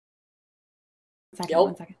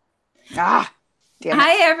One second. Ah, damn it.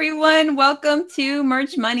 Hi, everyone. Welcome to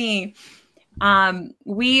Merch Money.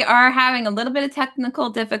 We are having a little bit of technical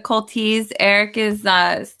difficulties. Eric is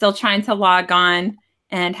still trying to log on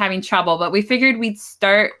and having trouble, but we figured we'd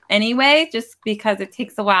start anyway, just because it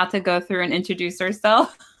takes a while to go through and introduce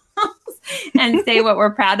ourselves and say what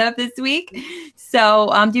we're proud of this week. So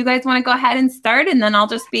do you guys want to go ahead and start? And then I'll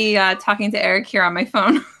just be talking to Eric here on my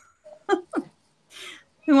phone.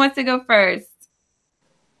 Who wants to go first?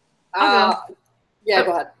 Yeah,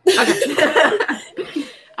 go ahead. Okay.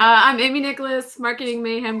 I'm Amy Nicholas, Marketing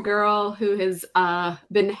Mayhem Girl, who has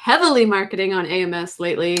been heavily marketing on AMS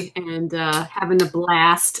lately and having a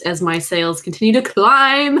blast as my sales continue to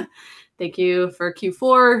climb. Thank you for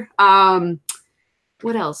Q4.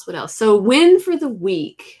 What else? So win for the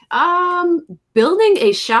week. Building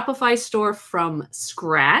a Shopify store from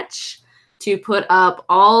scratch to put up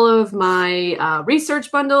all of my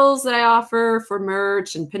research bundles that I offer for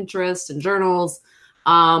merch and Pinterest and journals.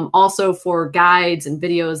 Also for guides and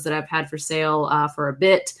videos that I've had for sale for a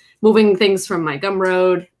bit, moving things from my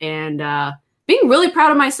Gumroad, and being really proud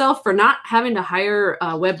of myself for not having to hire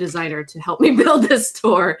a web designer to help me build this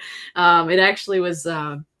store. It actually was,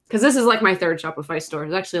 because this is like my third Shopify store.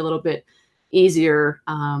 It's actually a little bit easier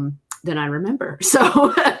than I remember.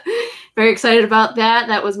 So very excited about that.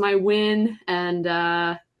 That was my win. And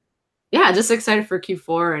yeah, just excited for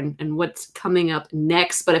Q4 and what's coming up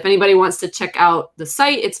next. But if anybody wants to check out the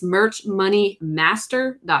site, it's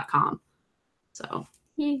merchmoneymaster.com. So,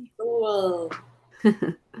 yay. Cool.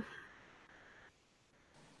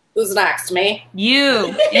 Who's next? Me?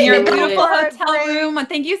 You in your beautiful hotel room.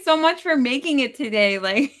 Thank you so much for making it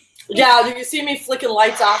today. Yeah, you see me flicking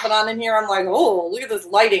lights off and on in here. I'm like, oh, look at this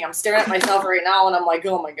lighting. I'm staring at myself right now, and I'm like,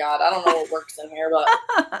 oh my God, I don't know what works in here, but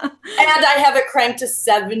and I have it cranked to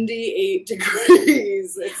 78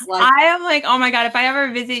 degrees. It's like I am like, oh my God, if I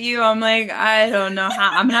ever visit you, I'm like, I don't know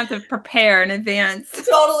how. I'm gonna have to prepare in advance.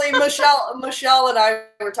 Totally. Michelle and I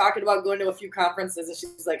were talking about going to a few conferences, and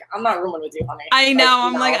she's like, I'm not rooming with you, honey. I know.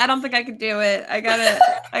 I'm like, I don't think I could do it. I got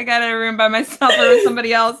a room by myself or with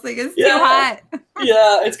somebody else. It's too hot.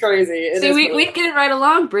 Yeah, it's crazy. See, we get it right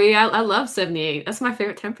along, Brie. I love 78. That's my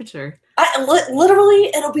favorite temperature.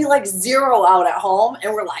 Literally, it'll be like 0 out at home,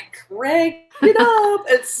 and we're like, crank it up.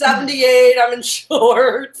 It's 78. I'm in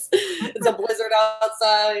shorts. It's a blizzard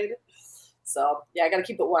outside. So, yeah, I got to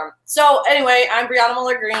keep it warm. So, anyway, I'm Brianna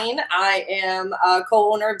Muller-Green. I am a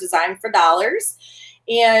co-owner of Design for Dollars.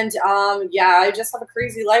 And, yeah, I just have a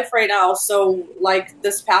crazy life right now. So,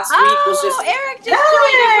 this past week was just... Eric just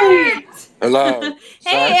joined. Hello.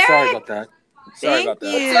 Hey, Eric. Sorry about that. Thank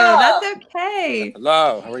you. That's okay.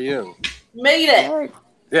 Hello. How are you? Made it.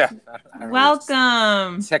 Yeah.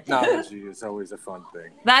 Welcome. Technology is always a fun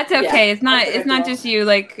thing. That's okay. Yeah. It's not just you.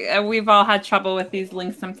 We've all had trouble with these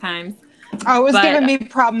links sometimes. Oh, it was giving me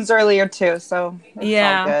problems earlier too, so it's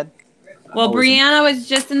all good. Well, Brianna was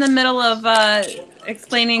just in the middle of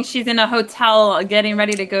explaining she's in a hotel getting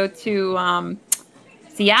ready to go to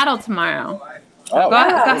Seattle tomorrow. Oh, go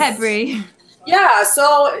ahead, Bri. Yeah,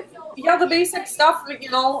 so the basic stuff,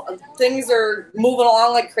 things are moving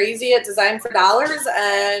along like crazy at Design for Dollars.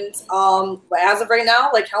 And as of right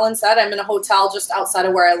now, like Helen said, I'm in a hotel just outside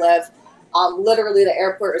of where I live. Literally, the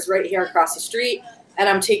airport is right here across the street. And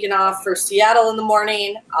I'm taking off for Seattle in the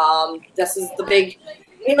morning. This is the big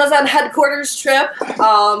Amazon headquarters trip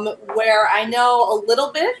where I know a little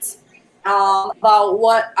bit about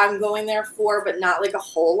what I'm going there for, but not a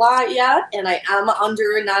whole lot yet. And I am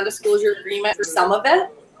under a non-disclosure agreement for some of it.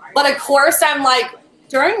 But of course, I'm like,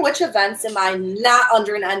 during which events am I not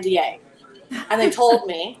under an NDA? And they told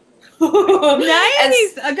me.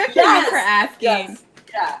 Nice. A good for you for asking. Yes.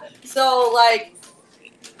 Yeah. So,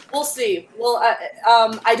 we'll see. Well,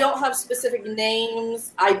 I don't have specific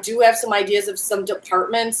names. I do have some ideas of some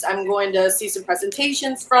departments I'm going to see some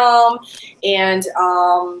presentations from, and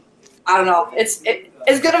I don't know. It's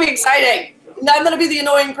going to be exciting. I'm going to be the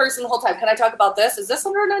annoying person the whole time. Can I talk about this? Is this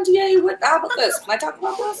under an NDA? How about this? Can I talk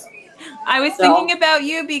about this? I was thinking about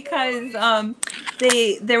you because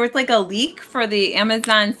there was a leak for the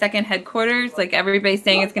Amazon second headquarters. Everybody's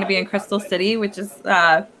saying it's going to be in Crystal City, which is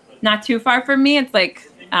not too far from me. It's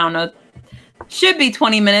I don't know, should be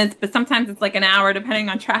 20 minutes, but sometimes it's an hour depending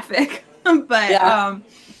on traffic. But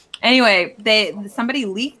anyway, somebody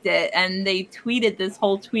leaked it and they tweeted this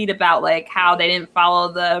whole tweet about how they didn't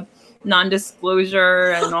follow the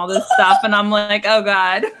non-disclosure and all this stuff. And I'm like, oh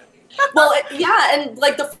God. Well, yeah. And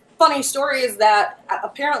the funny story is that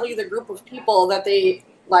apparently the group of people that they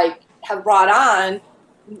have brought on,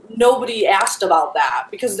 nobody asked about that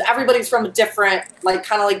because everybody's from a different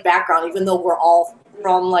kind of background, even though we're all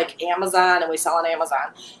from like Amazon, and we sell on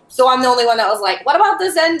Amazon. So I'm the only one that was like, what about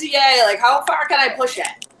this NDA? Like, how far can I push it?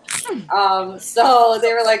 So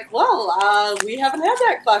they were like, well, we haven't had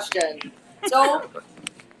that question. So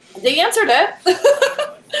they answered it.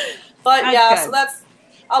 But That's yeah, good. so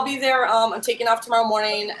I'll be there. I'm taking off tomorrow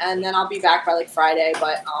morning, and then I'll be back by like Friday.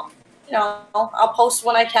 But I'll post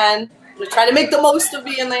when I can. I'm gonna try to make the most of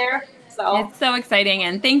being there. So It's so exciting,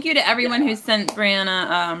 and thank you to everyone who sent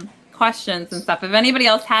Brianna questions and stuff. If anybody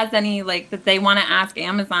else has any like that they want to ask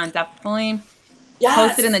Amazon, definitely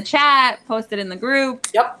post it in the chat, post it in the group.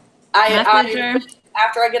 Yep. Messenger.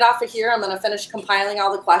 After I get off of here, I'm going to finish compiling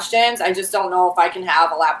all the questions. I just don't know if I can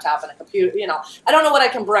have a laptop and a computer. I don't know what I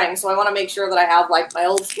can bring, so I want to make sure that I have like my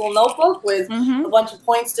old school notebook with a bunch of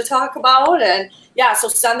points to talk about. And yeah, so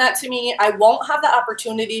send that to me. I won't have the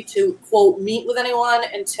opportunity to quote meet with anyone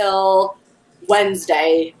until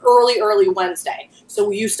Wednesday, early Wednesday.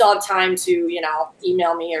 So you still have time to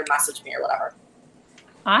email me or message me or whatever.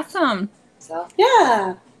 Awesome. So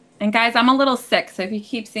yeah. And guys, I'm a little sick, so if you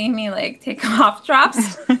keep seeing me like take cough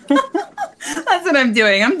drops, that's what I'm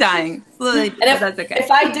doing. I'm dying. Slowly, and that's okay.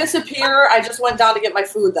 If I disappear, I just went down to get my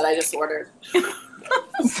food that I just ordered.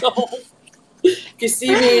 So if you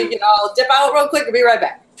see me, dip out real quick and be right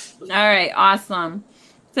back. All right, awesome.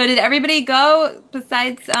 So did everybody go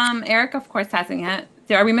besides Eric? Of course, hasn't yet.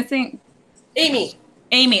 So are we missing? Amy.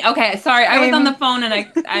 Okay, sorry. I was on the phone and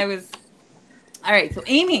I was. All right, so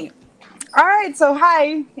Amy. All right, so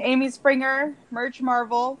hi, Amy Springer, Merch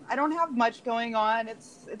Marvel. I don't have much going on.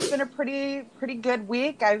 It's been a pretty good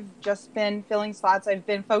week. I've just been filling slots. I've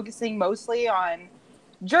been focusing mostly on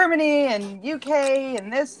Germany and UK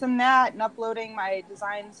and this and that, and uploading my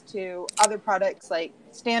designs to other products like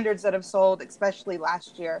standards that have sold, especially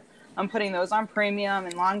last year. I'm putting those on premium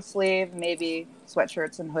and long sleeve, maybe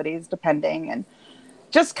sweatshirts and hoodies, depending, and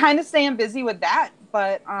just kind of staying busy with that.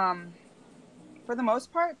 But for the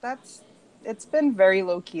most part, it's been very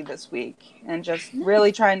low key this week, and just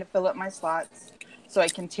really trying to fill up my slots so I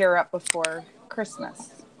can tear up before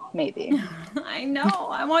Christmas, maybe. I know.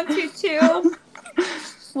 I want you to.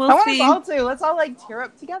 We'll I want see. us all to. Let's all like tear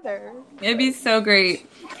up together. It'd be so great.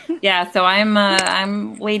 Yeah. So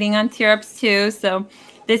I'm waiting on tear ups too. So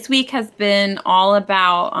this week has been all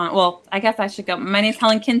about. Well, I guess I should go. My name's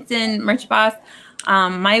Helen Kinston, Merch Boss.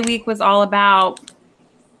 My week was all about.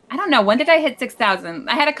 I don't know. When did I hit 6,000?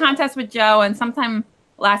 I had a contest with Joe, and sometime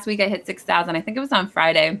last week I hit 6,000. I think it was on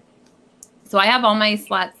Friday. So I have all my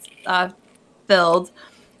slots filled.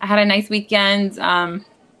 I had a nice weekend.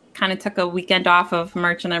 Kind of took a weekend off of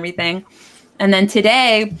merch and everything. And then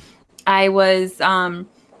today I was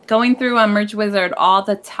going through on Merch Wizard all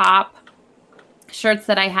the top shirts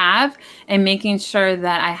that I have and making sure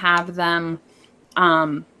that I have them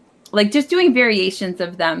like just doing variations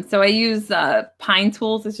of them. So I use Pine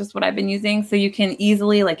Tools. It's just what I've been using. So you can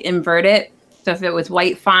easily like invert it. So if it was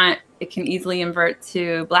white font, it can easily invert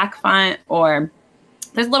to black font, or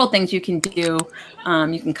there's little things you can do.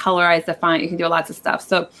 You can colorize the font. You can do lots of stuff.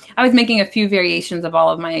 So I was making a few variations of all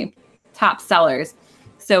of my top sellers.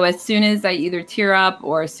 So as soon as I either tear up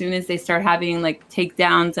or as soon as they start having like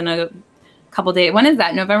takedowns in a couple days, when is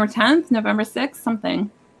that? November 10th, November 6th, something.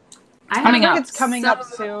 I think it's coming up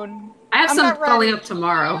soon. I have some falling up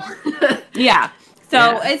tomorrow. Yeah.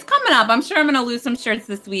 So it's coming up. I'm sure I'm going to lose some shirts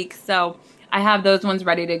this week. So I have those ones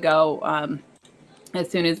ready to go as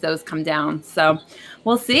soon as those come down. So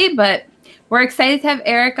we'll see. But we're excited to have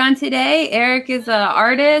Eric on today. Eric is an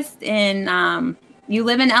artist, and you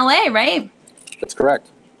live in LA, right? That's correct.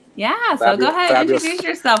 Yeah. So go ahead and Fabulous. introduce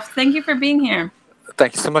yourself. Thank you for being here.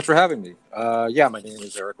 Thank you so much for having me. Yeah, my name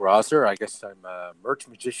is Eric Rosser. I guess I'm a merch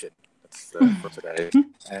magician. That's for today.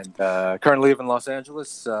 And currently live in Los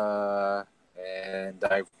Angeles. And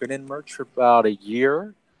I've been in merch for about a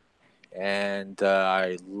year. And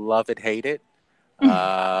I love it, hate it.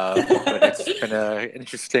 But it's been an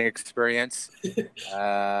interesting experience.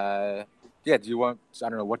 Yeah, do you want, I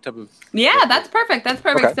don't know, what type of... Yeah, that's perfect. That's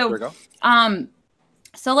perfect. Okay, so, there we go.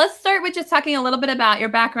 So let's start with just talking a little bit about your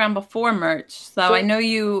background before merch. So Sure. I know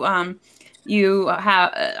you are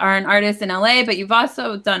an artist in LA, but you've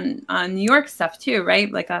also done New York stuff too,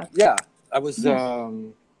 right? Yeah, I was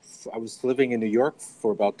living in New York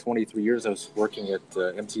for about 23 years. I was working at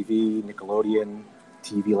MTV, Nickelodeon,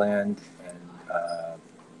 TV Land, and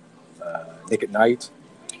Nick at Night.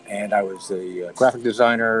 And I was a graphic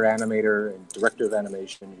designer, animator, and director of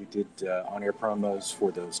animation. We did on-air promos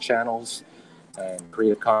for those channels and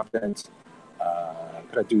creative content.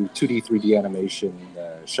 I do 2D, 3D animation,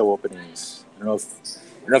 show openings. I don't know if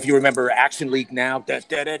don't know if you remember Action League Now. Da,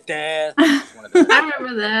 da, da, da. I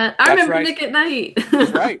remember that. I remember right. Nick at Night.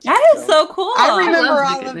 That's right. That is so cool. I remember love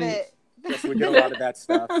all Nick of at Night. it. Yes, we did a lot of that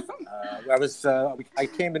stuff. I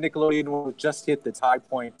came to Nickelodeon when it just hit its high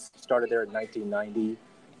point. Started there in 1990,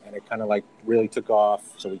 and it kind of like really took off.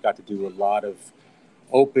 So we got to do a lot of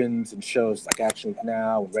opens and shows like Action League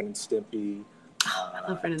Now and Ren and Stimpy. I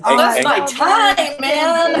love Ren and Oh, that's Stimpy. my time,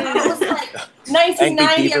 man. I was like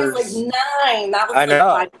 1990. I was like 9. That was I know.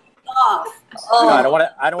 like my stuff. No, I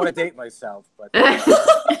Oh. don't want to date myself, but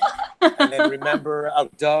and then remember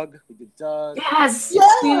Doug. We did Doug. Yes. Doug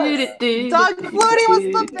Flutie was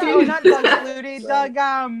the no, not Doug Flutie. Right. Doug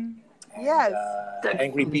And, yes.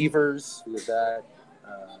 Angry Beavers. Who was that?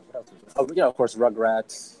 What else was there? Oh, yeah, of course,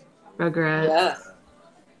 Rugrats. Rugrats. Yes.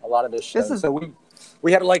 A lot of this shows. This is- So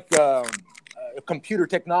we had like computer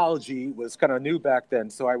technology was kind of new back then.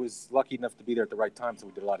 So I was lucky enough to be there at the right time. So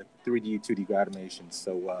we did a lot of 3D, 2D animations.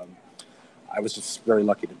 So I was just very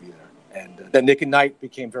lucky to be there. And then Nick at Night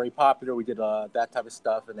became very popular. We did that type of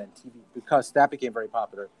stuff. And then TV, because that became very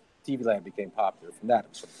popular, TV Land became popular from that.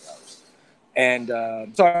 And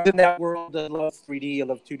so I was in that world. I love 3D, I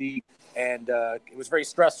love 2D. And it was very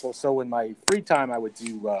stressful. So in my free time, I would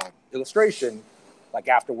do illustration, like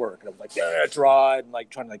after work. And I was like, draw and like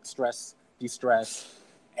trying to like de-stress.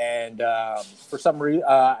 And for some reason,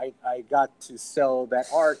 I got to sell that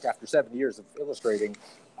art after 7 years of illustrating.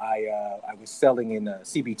 I was selling in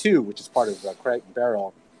CB2, which is part of Crate and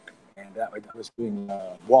Barrel. And I was doing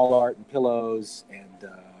wall art and pillows and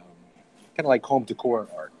kind of like home decor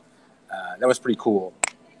art. That was pretty cool.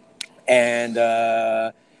 And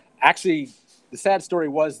actually, the sad story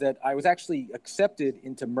was that I was actually accepted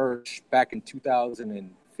into merch back in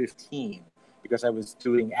 2015 because I was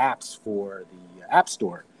doing apps for the App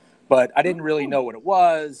Store. But I didn't really know what it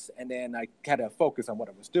was. And then I kind of focused on what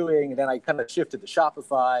I was doing. And then I kind of shifted to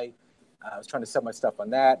Shopify. I was trying to sell my stuff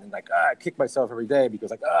on that. And like, I kicked myself every day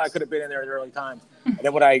because like, I could have been in there at early times. And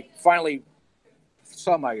then when I finally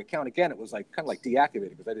saw my account again, it was like kind of like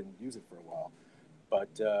deactivated because I didn't use it for a while.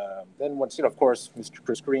 But then once, of course, Mr.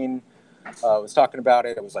 Chris Green was talking about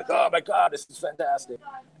it, I was like, oh my God, this is fantastic.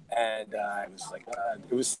 And I was like,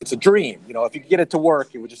 it's a dream. If you could get it to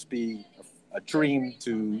work, it would just be a dream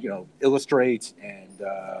to, illustrate and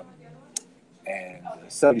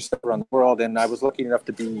sell your stuff around the world. And I was lucky enough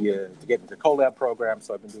to to get into the collab program,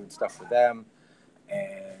 so I've been doing stuff for them.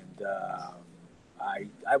 And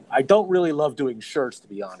I don't really love doing shirts, to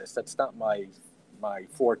be honest. That's not my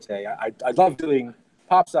forte. I love doing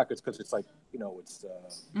pop sockets because it's like,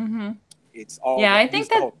 it's all. Yeah, I think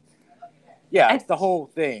that. It's the whole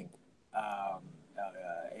thing.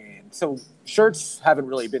 And so shirts haven't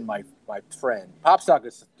really been my friend. Pop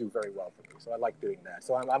sockets do very well for me, so I like doing that.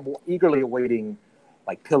 So I'm eagerly awaiting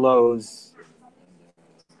like pillows,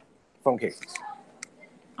 phone cases.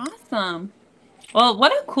 Awesome. Well,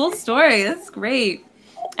 what a cool story. That's great.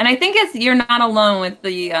 And I think you're not alone with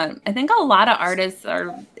the. I think a lot of artists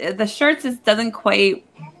the shirts doesn't quite.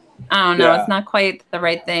 I don't know. Yeah. It's not quite the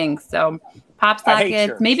right thing. So pop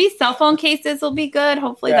sockets, maybe cell phone cases will be good.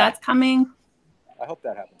 Hopefully that's coming. I hope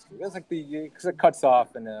that happens too. It's like because it cuts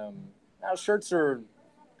off, and now shirts are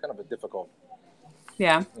kind of a difficult.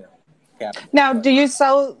 Yeah. Now, do you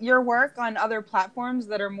sell your work on other platforms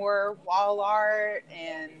that are more wall art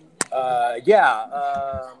and?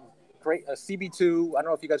 Great. CB2. I don't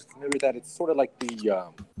know if you guys are familiar with that. It's sort of like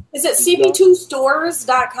the. Is it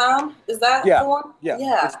cb2stores.com? Is that the one?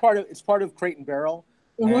 Yeah. It's part of Crate and Barrel,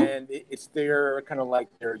 and it's their kind of like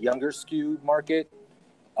their younger SKU market.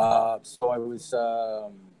 So I was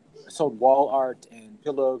sold wall art and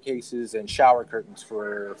pillowcases and shower curtains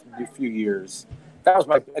for a few years. That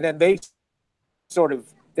was and then they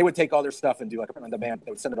would take all their stuff and do like a print on demand.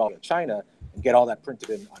 They would send it all to China and get all that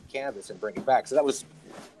printed on canvas and bring it back. So that was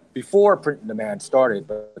before print on demand started,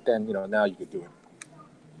 but then now you could do it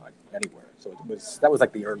like anywhere. So that was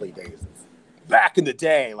like the early days of back in the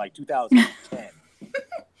day, like 2010.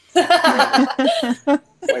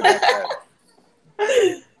 Way back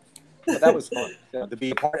then. But that was fun to be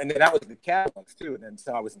a part, and then that was the catalogs too. And then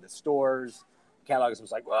so I was in the stores. Catalogs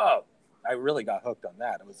was like, whoa! I really got hooked on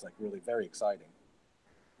that. It was like really very exciting.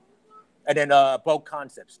 And then Boat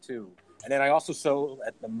Concepts too. And then I also sold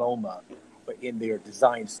at the MoMA, but in their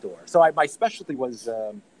design store. So my specialty was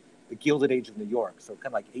the Gilded Age of New York. So kind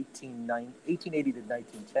of like 1880 to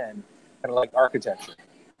 1910, kind of like architecture.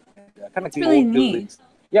 And, kind of like the really old neat. buildings.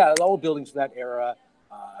 Yeah, the old buildings from that era.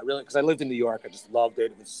 Because I lived in New York, I just loved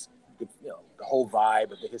it. It was the whole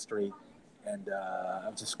vibe of the history, and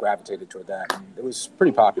I just gravitated toward that. And it was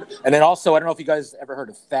pretty popular. And then also, I don't know if you guys ever heard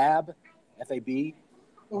of Fab, F-A-B.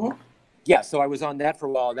 Mm-hmm. Yeah, so I was on that for a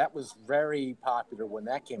while. That was very popular when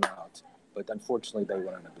that came out, but unfortunately they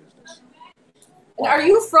went out of business. And are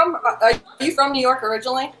you from New York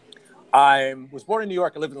originally? I was born in New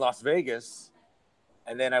York. I lived in Las Vegas,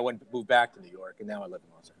 and then I moved back to New York, and now I live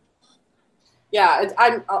in Los Angeles. Yeah,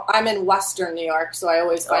 I'm in Western New York, so I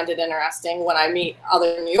always find it interesting when I meet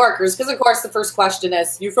other New Yorkers, because of course the first question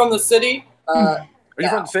is, "You from the city?" Are you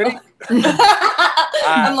from the city?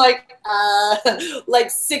 I'm like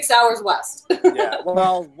 6 hours west. Yeah.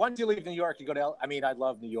 Well, once you leave New York, you go to I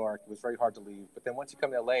love New York. It was very hard to leave, but then once you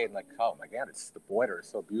come to LA, and like, oh my God, the border is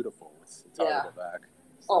so beautiful. It's hard to go back.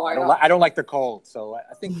 Oh, I don't like the cold, so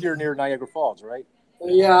I think you're near Niagara Falls, right?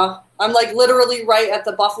 Yeah, I'm like literally right at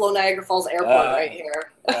the Buffalo Niagara Falls airport right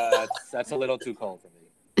here. That's a little too cold for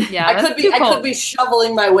me. Yeah, I could be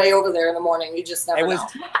shoveling my way over there in the morning. You just never know.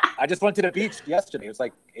 I just went to the beach yesterday. It was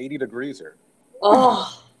like 80 degrees here.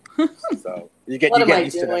 Oh, so you get what am I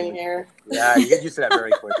used to that. here? Yeah, you get used to that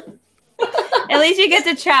very quickly. At least you get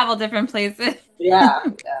to travel different places. Yeah.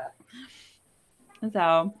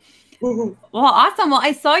 So. Well, awesome. Well,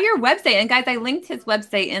 I saw your website, and guys, I linked his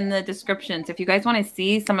website in the description. So if you guys want to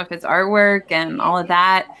see some of his artwork and all of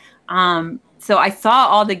that, so I saw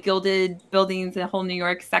all the gilded buildings, the whole New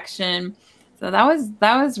York section. So that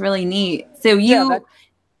was really neat. So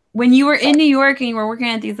when you were in New York and you were working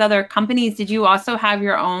at these other companies, did you also have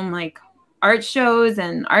your own like art shows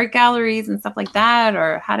and art galleries and stuff like that,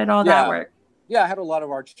 or how did all that work? Yeah, I had a lot of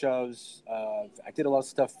art shows. I did a lot of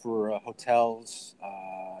stuff for hotels.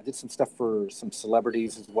 I did some stuff for some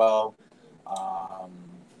celebrities as well.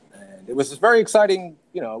 And it was very exciting.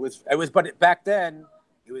 You know, but back then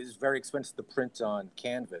it was very expensive to print on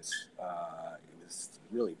canvas. It was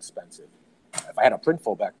really expensive. If I had a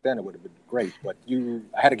printful back then, it would have been great. But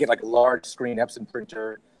I had to get like a large screen Epson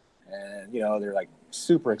printer, and they're like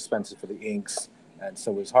super expensive for the inks. And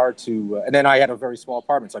so it was hard to, and then I had a very small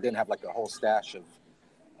apartment, so I didn't have like a whole stash of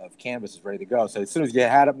canvases ready to go. So as soon as you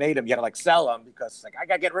made them, you had to like sell them, because like I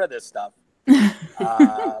got to get rid of this stuff.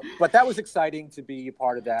 But that was exciting to be a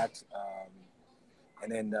part of that.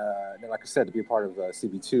 And then, like I said, to be a part of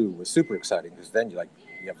CB2 was super exciting, because then you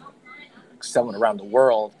have selling around the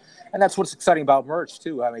world. And that's what's exciting about merch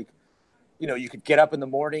too. I mean, you could get up in the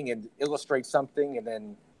morning and illustrate something, and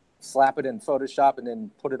then slap it in Photoshop, and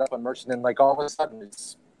then put it up on merch, and then like all of a sudden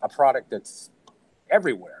it's a product that's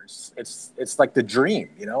everywhere. It's like the dream,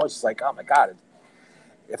 It's like, oh my God,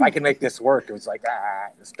 if I can make this work, it was like,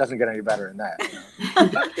 this doesn't get any better than that.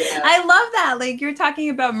 I love that. Like, you're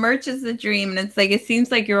talking about merch as the dream, and it's like it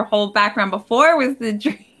seems like your whole background before was the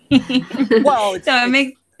dream. Well,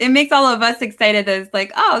 it makes all of us excited that it's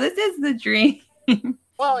like, oh, this is the dream.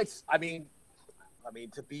 Well, I mean,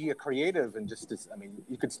 to be a creative and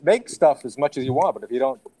you could make stuff as much as you want, but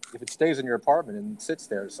if it stays in your apartment and sits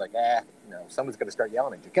there, it's like, someone's going to start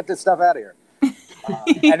yelling at you. Get this stuff out of here.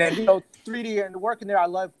 And then, 3D and working there, I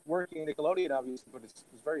love working at Nickelodeon, obviously, but it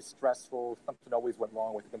was very stressful. Something always went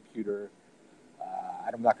wrong with the computer.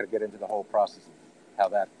 I'm not going to get into the whole process of how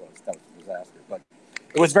that was. That was a disaster. But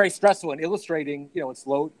it was very stressful, and illustrating, it's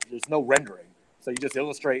low. There's no rendering. So you just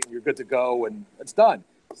illustrate, and you're good to go, and it's done.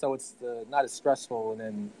 So it's not as stressful, and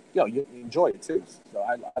then you enjoy it too. So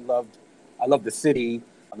I love the city.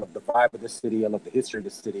 I love the vibe of the city. I love the history of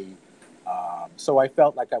the city. So I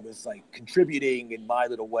felt like I was like contributing in my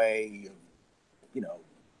little way,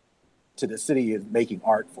 to the city and making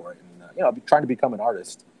art for it, and trying to become an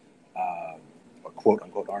artist, or quote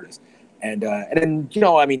unquote artist. And then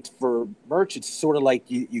for merch, it's sort of like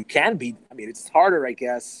you can be. I mean, it's harder, I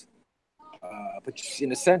guess, but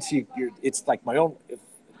in a sense, it's like my own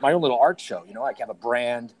little art show. I have a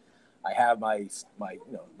brand. I have my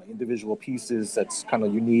individual pieces that's kind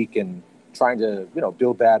of unique, and trying to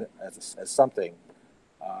build that as something.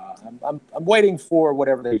 I'm waiting for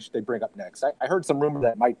whatever they bring up next. I heard some rumor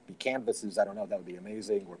that might be canvases. I don't know. That would be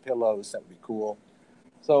amazing. Or pillows. That would be cool.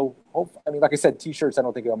 So like I said, T-shirts I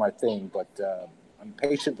don't think are my thing, but I'm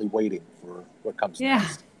patiently waiting for what comes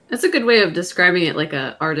next. That's a good way of describing it, like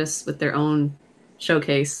an artist with their own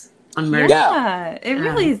showcase on merch. Yeah, it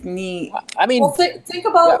really is neat. I mean, well, think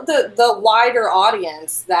about the wider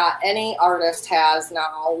audience that any artist has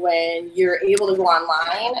now when you're able to go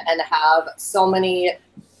online and have so many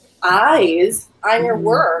eyes on your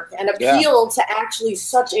work and appeal to actually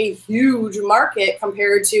such a huge market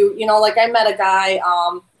compared to, like I met a guy,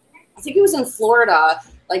 I think he was in Florida,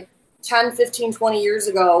 like 10, 15, 20 years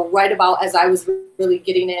ago, right about as I was really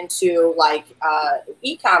getting into like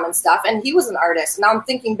e-com and stuff. And he was an artist. Now I'm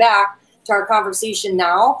thinking back to our conversation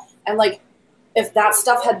now, and like, if that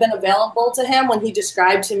stuff had been available to him when he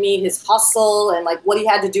described to me his hustle and like what he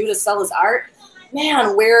had to do to sell his art,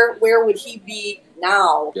 man, where would he be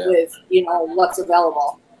now with, you know, what's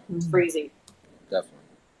available? It's crazy.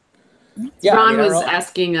 Definitely. Yeah, Ron was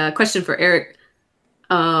asking a question for Eric.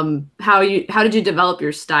 How did you develop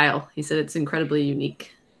your style? He said it's incredibly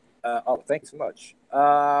unique. Thanks so much.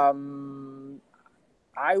 When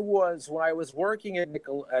I was working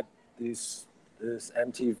at this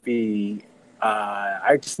MTV,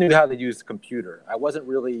 I just knew how to use the computer. I wasn't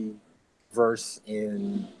really versed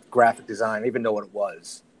in graphic design. I didn't even know what it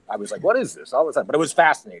was. I was like, what is this? All the time. But it was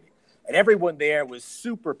fascinating. And everyone there was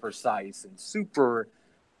super precise and super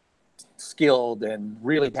skilled and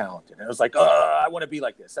really talented. And I was like, I want to be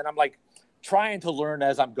like this. And I'm like trying to learn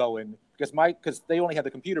as I'm going because they only had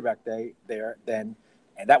the computer back then.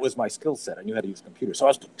 And that was my skill set. I knew how to use a computer. So I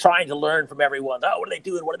was trying to learn from everyone. Oh, what are they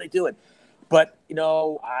doing? What are they doing? But, you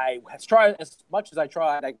know, I tried as much as I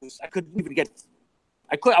tried. I couldn't even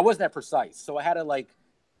I wasn't that precise. So I had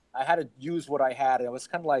to use what I had. And it was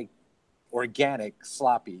kind of like organic,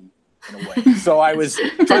 sloppy in a way. So I was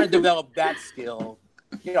trying to develop that skill.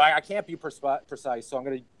 You know, I can't be precise. So I'm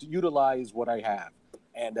going to utilize what I have.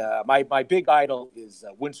 And my big idol is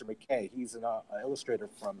Winsor McKay. He's an illustrator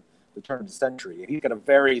from the turn of the century. And he's got a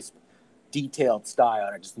very detailed style.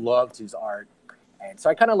 And I just loved his art. And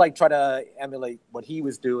so I kind of like try to emulate what he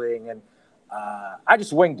was doing, and I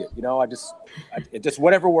just winged it. You know, it just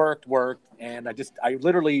whatever worked. And I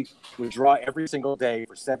literally would draw every single day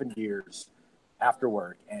for 7 years after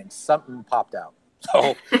work, and something popped out.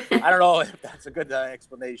 So I don't know if that's a good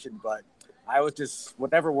explanation, but I was just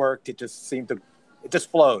whatever worked. It just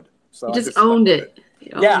flowed. So you just owned it.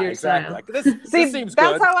 Yeah, exactly. Like, this seems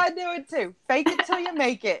that's good. how I do it too. Fake it till you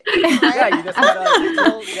make it. Yeah, you just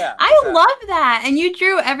gotta. I love that. And you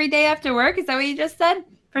drew every day after work. Is that what you just said?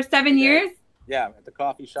 For 7 years? Yeah, at the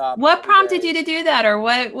coffee shop. What prompted you to do that, or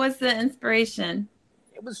what was the inspiration?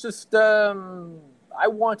 It was just I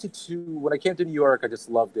wanted to. When I came to New York, I just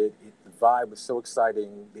loved it. The vibe was so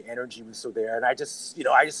exciting. The energy was so there, and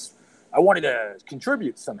I wanted to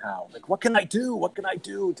contribute somehow. Like, what can I do? What can I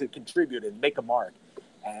do to contribute and make a mark?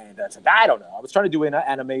 And I said, I don't know. I was trying to do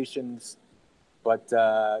animations, but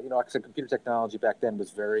like I said, computer technology back then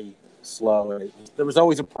was very slow, and there was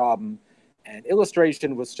always a problem. And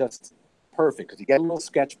illustration was just perfect because you get a little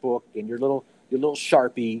sketchbook and your little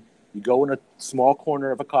Sharpie. You go in a small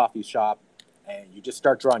corner of a coffee shop, and you just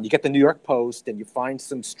start drawing. You get the New York Post, and you find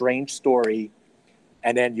some strange story,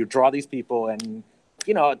 and then you draw these people. And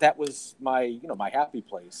that was my happy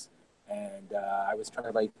place. And I was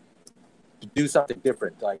trying to to do something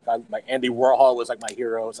different. Like Andy Warhol was like my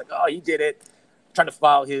hero. It's like, oh, he did it. I'm trying to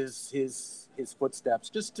follow his footsteps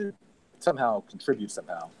just to somehow contribute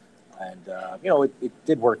somehow. And it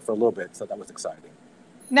did work for a little bit, so that was exciting.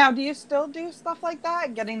 Now, do you still do stuff like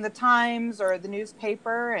that, getting the Times or the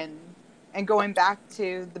newspaper and going back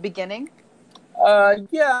to the beginning?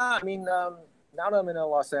 Yeah, I mean, now that I'm in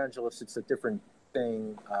Los Angeles, it's a different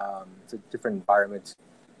thing. It's a different environment.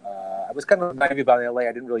 I was kind of naive about LA.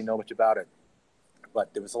 I didn't really know much about it,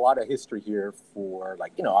 but there was a lot of history here for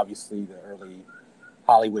obviously the early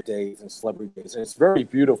Hollywood days and celebrity days. And it's very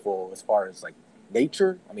beautiful as far as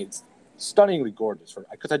nature. I mean, it's stunningly gorgeous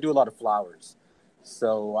because I do a lot of flowers.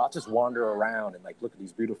 So I'll just wander around and look at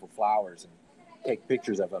these beautiful flowers and take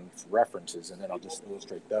pictures of them for references, and then I'll just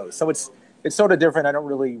illustrate those. So it's sort of different. I don't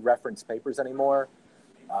really reference papers anymore.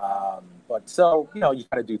 But so, you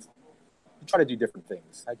try to do different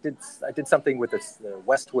things. I did something with the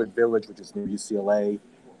Westwood Village, which is near UCLA.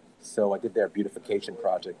 So I did their beautification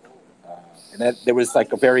project. And then there was a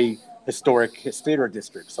very historic theater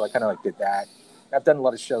district. So I kind of did that. I've done a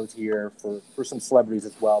lot of shows here for some celebrities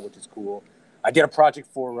as well, which is cool. I did a project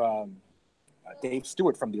for Dave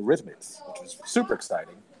Stewart from the Eurythmics, which was super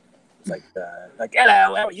exciting. It's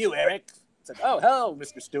hello, how are you, Eric? It's oh, hello,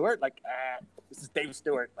 Mr. Stewart. This is Dave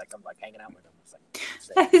Stewart. I'm hanging out with him. It's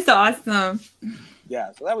that is awesome.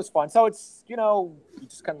 Yeah, so that was fun. So it's, you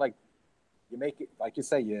just kind of you make it, like you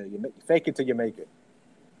say, you fake it till you make it.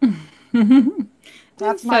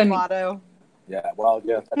 That's my motto. Yeah, well,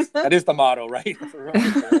 yeah, that is the motto, right?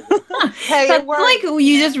 Hey, that's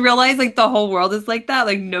you just realize the whole world is like that.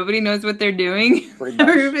 Nobody knows what they're doing.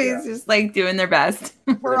 Everybody's just doing their best.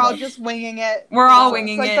 We're all just winging it. We're all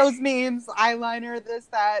winging it. Those memes, eyeliner, this,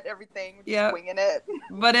 that, everything. Just winging it.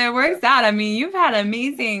 But it works out. I mean, you've had an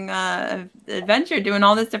amazing adventure doing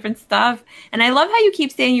all this different stuff. And I love how you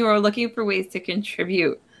keep saying you were looking for ways to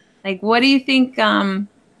contribute. What do you think, was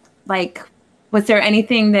there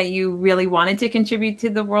anything that you really wanted to contribute to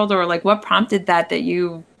the world, or what prompted that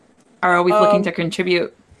you are always looking to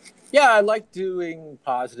contribute? Yeah, I like doing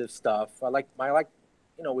positive stuff. I like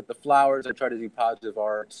with the flowers, I try to do positive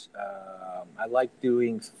art. I like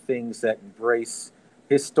doing things that embrace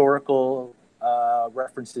historical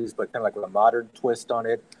references, but kind of like with a modern twist on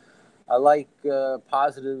it. I like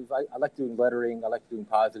positive. I like doing lettering. I like doing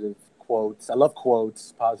positive quotes. I love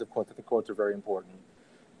quotes, positive quotes. I think quotes are very important.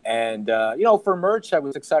 And for merch, I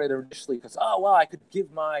was excited initially because I could do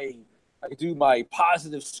my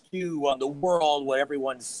positive skew on the world where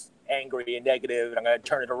everyone's angry and negative, and I'm going to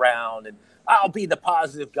turn it around, and I'll be the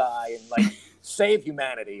positive guy and like save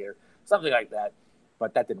humanity or something like that.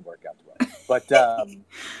 But that didn't work out well. But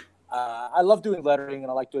I love doing lettering,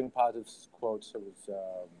 and I like doing positive quotes. It was,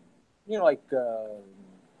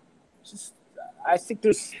 I think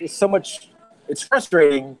there's so much. It's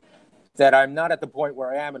frustrating that I'm not at the point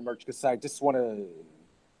where I am in merch because I just want to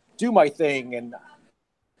do my thing, and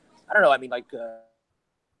I don't know. I mean, like.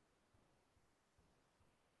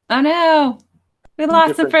 Oh no, we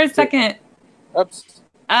lost it for a second. Oops.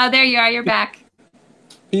 Oh, there you are. You're back.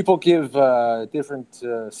 People give different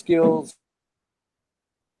skills.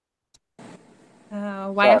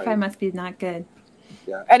 Wi-Fi must be not good.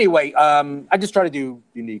 Yeah. Anyway, I just try to do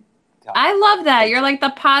unique. I love that. You're like the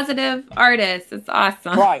positive artist. It's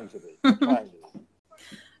awesome. Trying to be.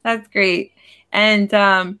 That's great.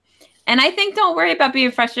 And I think don't worry about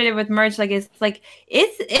being frustrated with merch.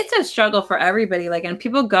 It's a struggle for everybody. And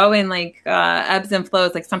people go in ebbs and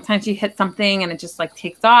flows. Like sometimes you hit something and it just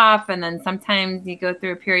takes off, and then sometimes you go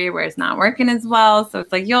through a period where it's not working as well. So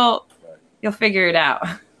it's you'll figure it out.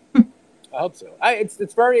 I hope so.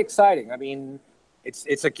 It's very exciting. I mean,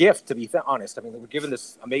 it's a gift, to be honest. I mean, we're given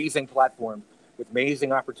this amazing platform with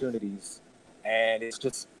amazing opportunities, and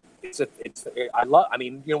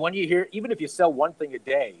when you hear, even if you sell one thing a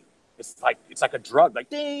day, it's like a drug,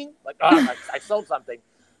 ding, I sold something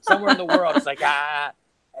somewhere in the world. It's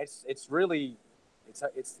it's really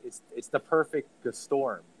the perfect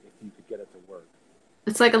storm if you could get it to work.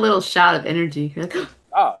 It's like a little shot of energy. You're like,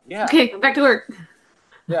 oh yeah, okay, back to work.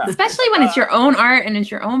 Yeah, especially when it's your own art and it's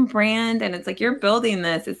your own brand and it's you're building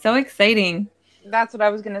this. It's so exciting. That's what I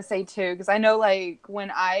was gonna say too, because I know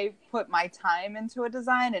when I put my time into a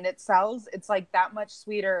design and it sells, it's that much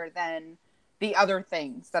sweeter than the other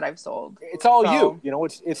things that I've sold. It's all you.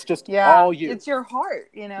 It's just all you. It's your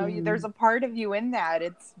heart. There's a part of you in that.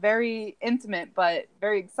 It's very intimate, but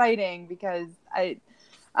very exciting because I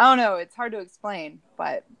don't know. It's hard to explain,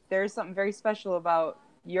 but there's something very special about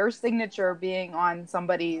your signature being on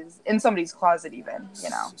somebody's closet, even.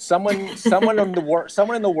 Someone in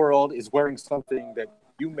the world is wearing something that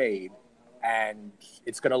you made, and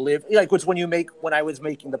it's gonna live. It's when I was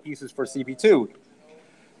making the pieces for CB2.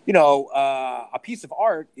 A piece of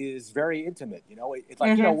art is very intimate. It's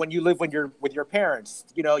when you live with your parents,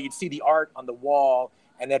 you'd see the art on the wall,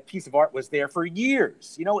 and that piece of art was there for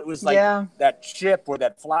years. It was that ship or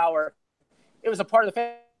that flower. It was a part of the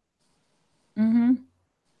family. Mm-hmm.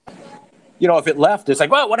 If it left, it's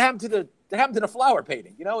well, what happened to the flower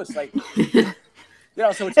painting? It's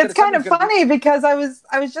so it's kind of funny because I was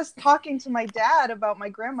just talking to my dad about my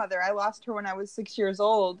grandmother. I lost her when I was 6 years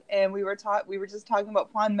old, and we were just talking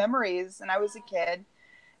about fond memories. And I was a kid,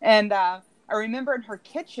 and I remember in her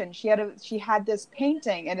kitchen she had this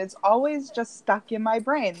painting, and it's always just stuck in my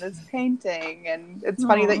brain. This painting, and it's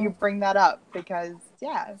funny that you bring that up because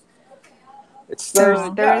there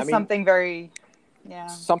is something very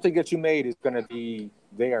something that you made is going to be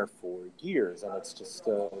there for years, and it's just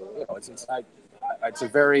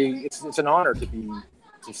it's an honor to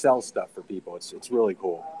sell stuff for people. It's really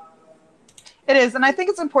cool. It is, and I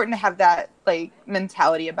think it's important to have that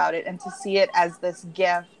mentality about it and to see it as this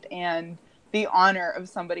gift and the honor of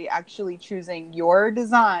somebody actually choosing your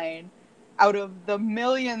design out of the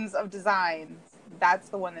millions of designs. That's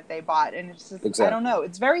the one that they bought, and it's just I don't know.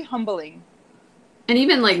 It's very humbling. And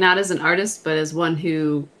even not as an artist, but as one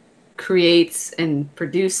who creates and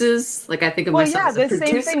produces. I think of myself as a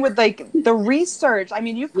producer. Same thing with the research. I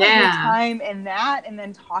mean, you put your time in that, and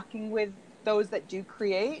then talking with those that do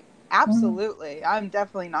create. Absolutely. I'm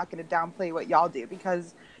definitely not going to downplay what y'all do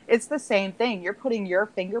because it's the same thing. You're putting your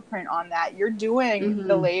fingerprint on that. You're doing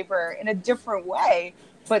the labor in a different way,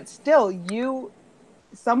 but still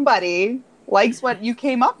somebody likes what you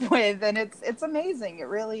came up with, and it's amazing. It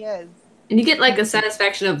really is. And you get the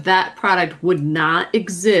satisfaction of that product would not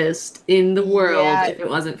exist in the world if it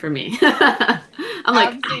wasn't for me. I'm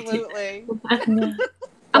absolutely.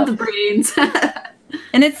 I'm the brains.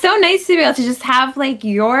 And it's so nice to be able to just have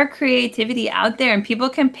your creativity out there, and people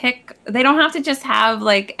can pick. They don't have to just have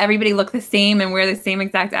everybody look the same and wear the same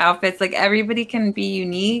exact outfits. Everybody can be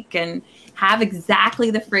unique and have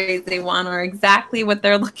exactly the phrase they want or exactly what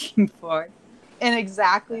they're looking for. in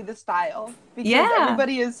exactly the style because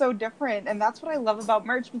everybody is so different. And that's what I love about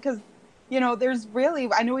merch because, you know, there's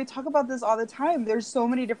really, I know we talk about this all the time. There's so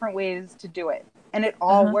many different ways to do it and it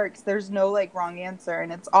all works. There's no like wrong answer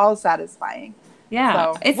and it's all satisfying.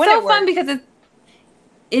 Yeah. So, it's so fun because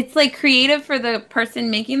it's like creative for the person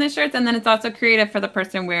making the shirts and then it's also creative for the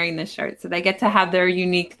person wearing the shirt. So they get to have their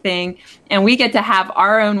unique thing and we get to have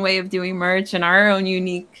our own way of doing merch and our own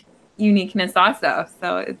uniqueness also.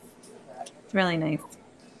 So it's really nice.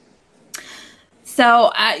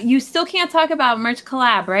 So you still can't talk about merch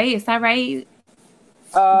collab, right? Is that right?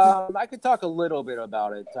 I could talk a little bit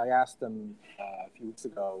about it. I asked them a few weeks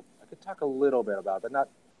ago. I could talk a little bit about it, but not.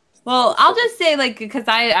 Well, I'll just say, like, because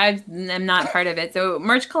I am not part of it. So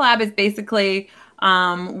merch collab is basically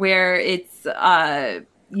where it's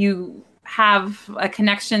you have a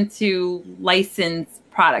connection to licensed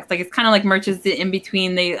products. Like it's kind of like merches in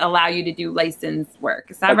between. They allow you to do licensed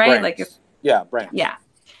work. Is that right? Brands. Like, brands. Yeah.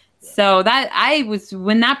 So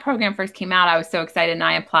when that program first came out, I was so excited and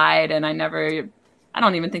I applied and I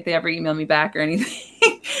don't even think they ever emailed me back or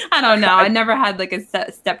anything. I don't know. I never had like a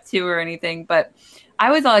step 2 or anything, but I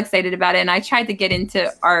was all excited about it. And I tried to get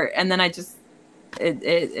into art and then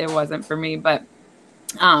it wasn't for me, but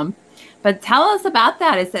tell us about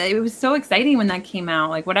that. It was so exciting when that came out,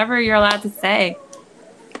 like whatever you're allowed to say.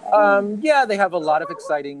 Yeah, they have a lot of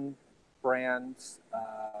exciting brands.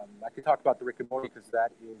 I could talk about the Rick and Morty because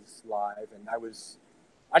that is live, and I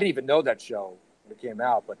didn't even know that show when it came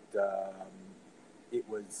out, but it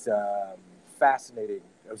was fascinating.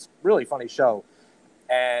 It was a really funny show,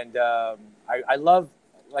 and I love,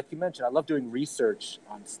 like you mentioned, I love doing research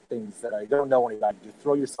on things that I don't know anything about. You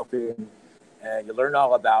throw yourself in, and you learn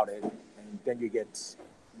all about it, and then you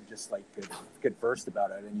just like get versed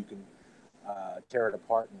about it, and you can tear it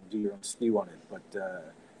apart and do your own spew on it. But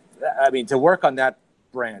I mean, to work on that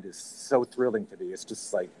brand is so thrilling to me. It's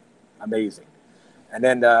just like amazing. And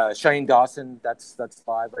then Shane Dawson, that's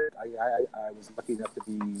live. I was lucky enough to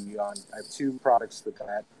be on. I have 2 products with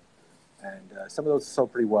that, and some of those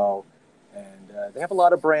sold pretty well. And they have a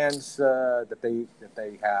lot of brands that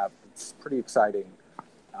they have. It's pretty exciting.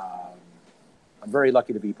 I'm very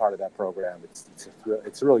lucky to be part of that program.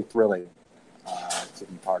 It's really thrilling to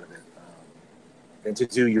be part of it, and to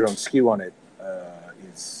do your own SKU on it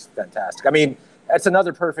is fantastic. I mean, that's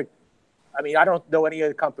another perfect. I mean, I don't know any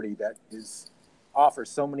other company that offers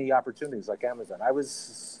so many opportunities like Amazon.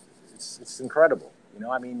 It's incredible. You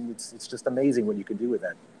know, I mean, it's just amazing what you can do with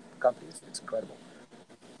that company. It's incredible.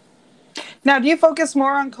 Now, do you focus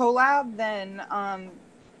more on collab than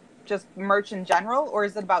just merch in general, or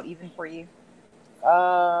is it about even for you?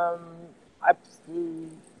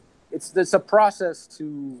 It's a process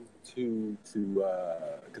to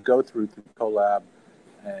go through collab,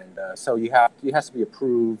 and so it has to be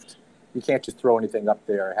approved. You can't just throw anything up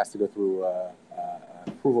there. It has to go through an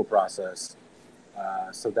approval process.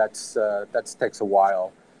 So that takes a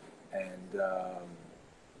while, and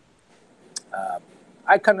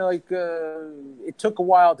I kind of like it took a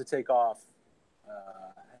while to take off.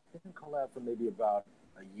 I've been collab for maybe about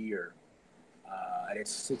a year, and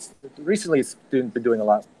it's recently it's been doing a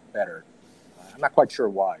lot better. I'm not quite sure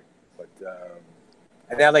why, but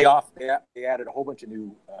and now they added a whole bunch of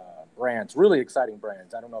new brands, really exciting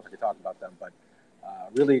brands. I don't know if I could talk about them, but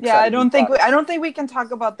really exciting. Yeah, I don't think we can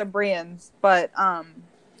talk about the brands, but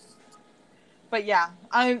yeah,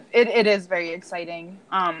 it is very exciting.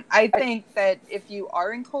 I think that if you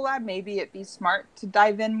are in collab, maybe it'd be smart to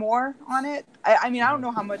dive in more on it. I mean, I don't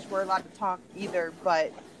know how much we're allowed to talk either,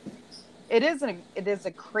 but it is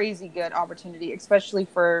a crazy good opportunity, especially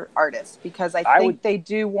for artists, because I think they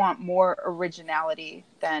do want more originality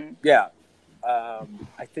than. Yeah,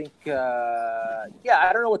 I think. I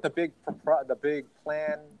don't know what the big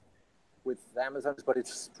plan with Amazon is, but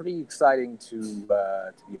it's pretty exciting to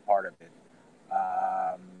be a part of it.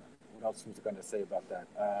 What else was I going to say about that?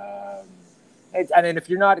 And then if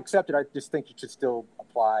you're not accepted, I just think you should still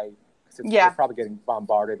apply. You're probably getting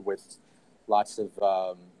bombarded with lots of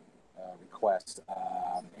requests.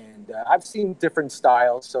 And I've seen different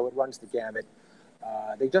styles, so it runs the gamut.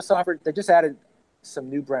 They just added some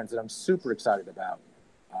new brands that I'm super excited about.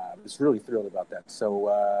 I was really thrilled about that.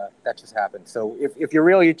 So that just happened. So if you're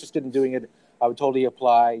really interested in doing it, I would totally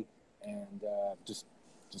apply and just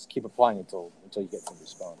keep applying until you get some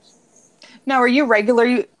response. Now, are you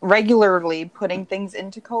regularly putting things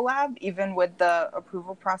into collab, even with the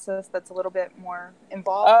approval process that's a little bit more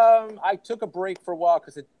involved? I took a break for a while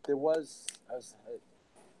because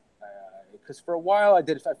for a while I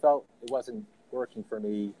felt it wasn't working for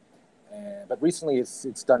me, but recently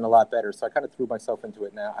it's done a lot better. So I kind of threw myself into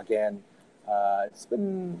it now again, It's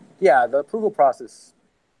been, yeah, the approval process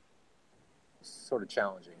is sort of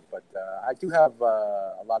challenging, but I do have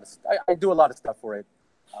a lot of, I do a lot of stuff for it.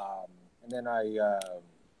 And then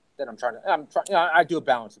I'm trying, you know, I do a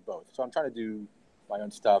balance of both. So I'm trying to do my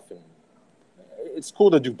own stuff, and it's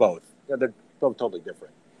cool to do both. You know, they're both totally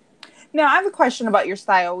different. Now, I have a question about your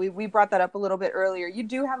style. We brought that up a little bit earlier. You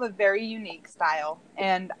do have a very unique style,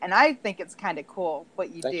 and I think it's kind of cool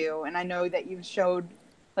what you Thank do. you. And I know that you've showed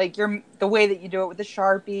like the way that you do it with the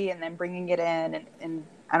Sharpie and then bringing it in, and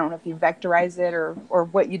I don't know if you vectorize it or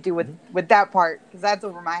what you do with that part, because that's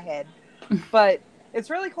over my head. But it's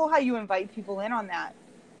really cool how you invite people in on that.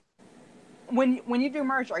 When you do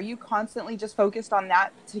merch, are you constantly just focused on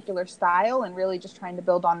that particular style and really just trying to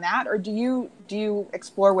build on that, or do you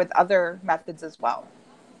explore with other methods as well?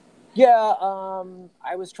 Yeah,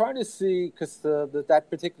 I was trying to see, because that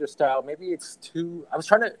particular style, maybe it's too. I was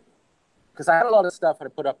trying to, because I had a lot of stuff I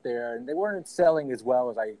put up there, and they weren't selling as well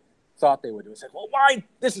as I thought they would. It was like, well, why?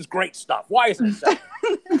 This is great stuff. Why isn't it selling?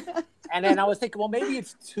 And then I was thinking, well, maybe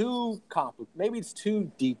it's too complicated. Maybe it's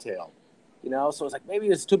too detailed. You know, so it's like, maybe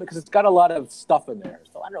it's too, because it's got a lot of stuff in there.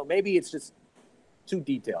 So I don't know, maybe it's just too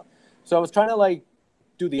detailed. So I was trying to like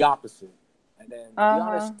do the opposite. And then to be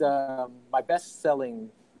honest, my best-selling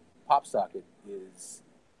pop socket is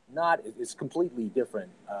not, it's completely different.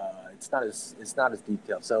 It's not as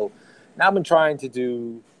detailed. So now I've been trying to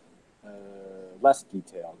do less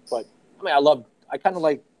detailed. But I mean, I kind of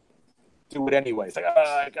like do it anyway. It's like,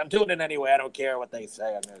 I'm doing it anyway. I don't care what they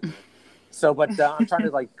say. I'm gonna do it. So, but I'm trying to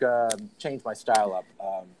like change my style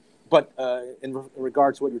up. But in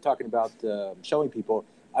regards to what you're talking about, showing people,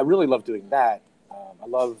 I really love doing that. I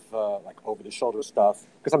love like over-the-shoulder stuff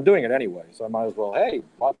because I'm doing it anyway. So I might as well, hey,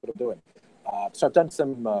 watch what I'm doing. So I've done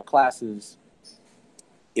some classes.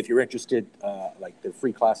 If you're interested, like the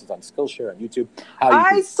free classes on Skillshare on YouTube.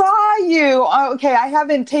 I saw you. Okay, I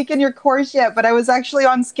haven't taken your course yet, but I was actually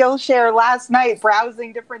on Skillshare last night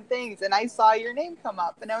browsing different things, and I saw your name come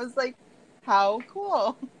up, and I was like, how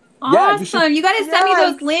cool. Awesome. You got to send me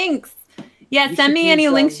those links. Yeah, send me any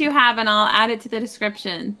links you have, and I'll add it to the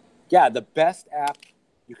description. Yeah, the best app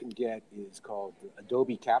you can get is called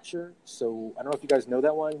Adobe Capture. So I don't know if you guys know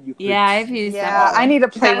that one. Yeah, I've used that. Yeah, I need to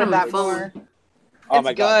play with that more. Oh it's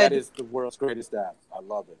my God, that is the world's greatest app. I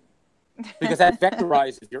love it because that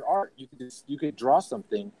vectorizes your art. You could draw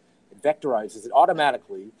something, it vectorizes it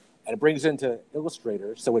automatically, and it brings it into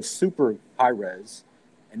Illustrator, so it's super high res.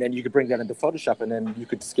 And then you could bring that into Photoshop, and then you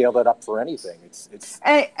could scale that up for anything.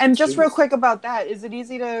 And just real quick about that, is it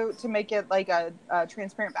easy to make it like a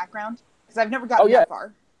transparent background? Because I've never gotten that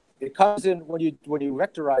far. It comes in when you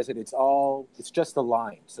vectorize it. It's just a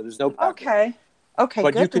line, so there's no background. Okay,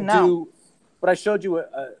 but good you could to know. But I showed you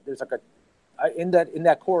there's like in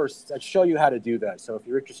that course I show you how to do that. So if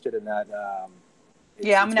you're interested in that,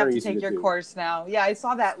 I'm gonna have to take your course now. Yeah, I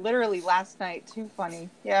saw that literally last night. Too funny.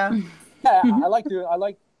 Yeah. Yeah, I like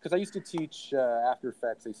because I used to teach After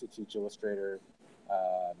Effects. I used to teach Illustrator,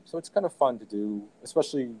 so it's kind of fun to do,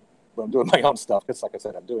 especially when I'm doing my own stuff. Because, like I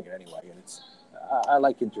said, I'm doing it anyway, and I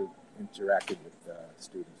like interacting with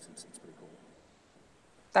students. It's pretty cool.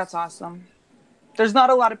 That's awesome. There's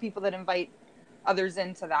not a lot of people that invite others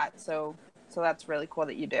into that, so that's really cool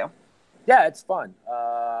that you do. Yeah, it's fun.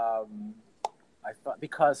 I thought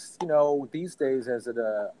because these days as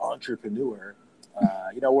an entrepreneur.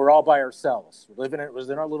 We're all by ourselves. We're living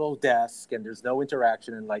in our little desk, and there's no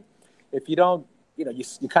interaction. And like, if you don't,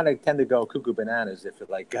 you kind of tend to go cuckoo bananas if you're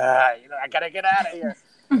like, I gotta get out of here.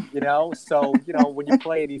 So when you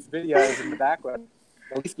play these videos in the background,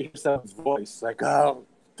 at least you hear someone's voice, like, oh,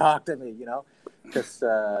 talk to me, because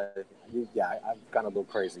I've gone a little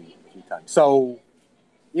crazy a few times. So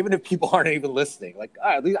even if people aren't even listening, like,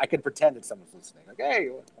 at least I can pretend that someone's listening. Like, hey,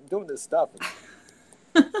 I'm doing this stuff.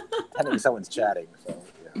 Pretending someone's chatting, so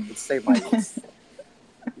yeah, it saved my voice.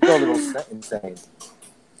 Go a little insane.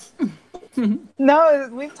 No,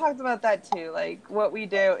 we've talked about that too. Like what we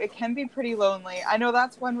do, it can be pretty lonely. I know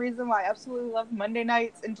that's one reason why I absolutely love Monday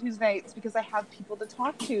nights and Tuesday nights, because I have people to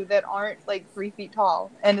talk to that aren't like 3 feet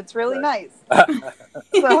tall, and it's really nice.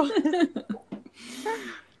 So,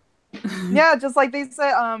 yeah, just like they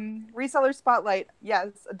said, reseller spotlight. Yes,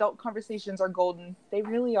 adult conversations are golden. They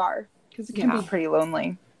really are. Because it can be pretty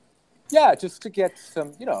lonely. Yeah, just to get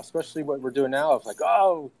some, especially what we're doing now of like,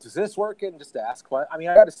 oh, does this work? And just to ask questions. I mean,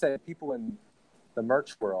 I got to say, people in the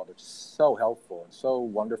merch world are just so helpful and so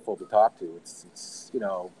wonderful to talk to. It's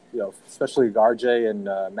especially RJ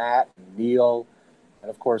and Matt and Neil, and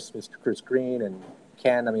of course, Mr. Chris Green and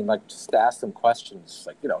Ken. I mean, like, just ask them questions.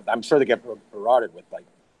 Like, I'm sure they get barraged with like,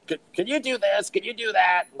 can you do this? Can you do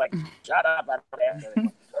that? Like, shut up. I don't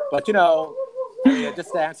answer. But you know, I mean,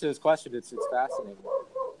 just to answer this question, it's fascinating,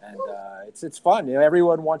 and it's fun. You know,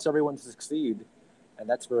 everyone wants everyone to succeed, and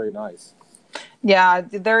that's very nice. Yeah,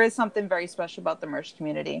 there is something very special about the merch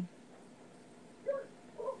community.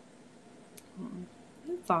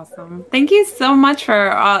 That's awesome. Thank you so much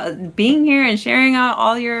for being here and sharing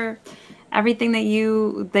all your everything that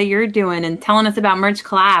you're doing and telling us about Merch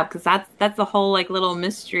Collab, because that's a whole like little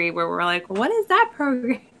mystery where we're like, what is that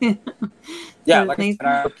program? Yeah, So like nice, I said,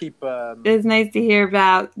 I'll keep. it's nice to hear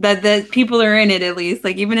about that people are in it, at least.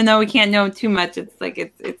 Like, even though we can't know too much, it's like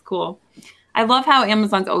it's cool. I love how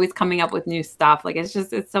Amazon's always coming up with new stuff. Like, it's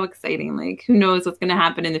so exciting. Like, who knows what's going to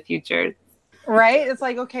happen in the future? Right? It's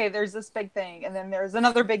like, okay, there's this big thing, and then there's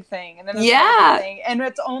another big thing, and then there's Yeah. another big thing, and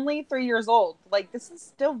it's only 3 years old. Like, this is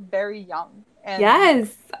still very young. And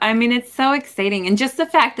Yes. I mean, it's so exciting. And just the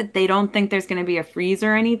fact that they don't think there's going to be a freeze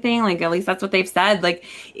or anything, like, at least that's what they've said. Like,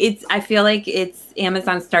 I feel like it's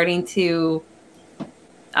Amazon starting to,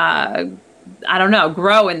 I don't know,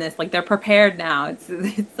 grow in this. Like, they're prepared now. It's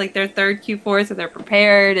like their third Q4, so they're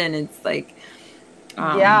prepared, and it's like,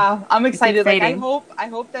 yeah, I'm excited. Like, exciting. I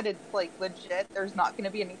hope that it's like legit. There's not going to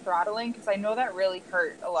be any throttling, because I know that really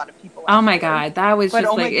hurt a lot of people. Oh my God, that was But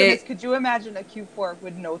just oh my like goodness, could you imagine a Q4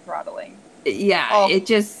 with no throttling? Yeah, Oh.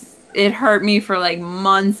 it hurt me for like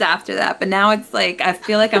months after that. But now it's like I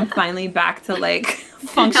feel like I'm finally back to like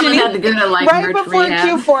functioning. Had to go to, like, Right merch before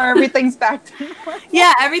rehab. Q4, everything's back to normal.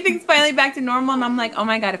 Yeah, everything's finally back to normal, and I'm like, oh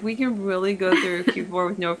my God, if we can really go through Q4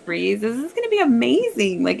 with no freeze, this is gonna be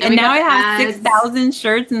amazing. Like, and now I have 6,000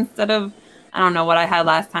 shirts instead of I don't know what I had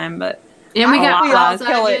last time, but And we I got hope we all pop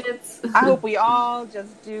kill it. sockets. I hope we all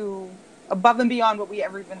just do above and beyond what we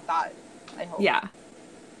ever even thought. I hope. yeah,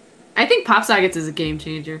 I think pop sockets is a game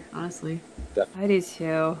changer, honestly. I do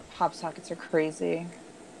too. Pop sockets are crazy.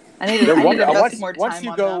 I need to They're invest wonderful. more time Once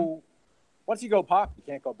you on them. go, once you go pop, you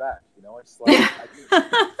can't go back. You know, it's like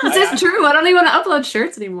This is true. I don't even want to upload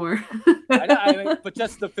shirts anymore. I mean, but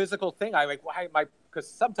just the physical thing. I like why my because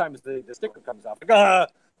sometimes the sticker comes off. Like,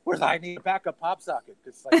 where's I need a backup pop socket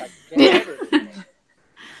because like I can't order it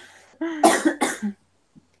anymore.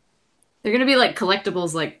 They're gonna be like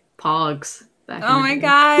collectibles, like Pogs. back Oh in the my day.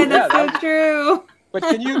 God, that's Yeah, so true. But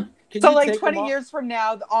can you? So you like take 20 them off? years from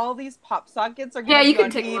now, all these pop sockets are Yeah, going to you be can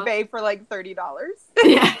on take them off. eBay for like $30.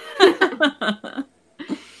 Yeah.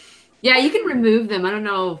 Yeah, you can remove them. I don't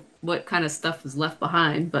know what kind of stuff is left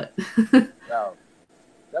behind, but No,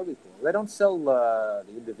 that'd be cool. They don't sell the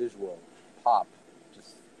individual pop.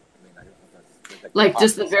 Just, I mean, I don't know if that's like pop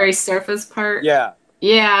just the inside. very surface part. Yeah.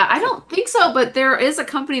 Yeah, I don't think so, but there is a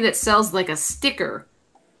company that sells like a sticker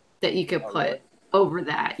that you could Oh, put really? over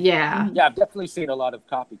that. Yeah. Yeah, I've definitely seen a lot of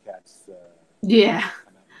copycats. Yeah. Come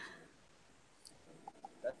out.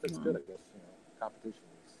 That's good, I guess. You know, competition.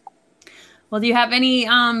 Well, do you have any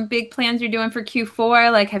big plans you're doing for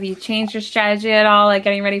Q4? Like, have you changed your strategy at all, like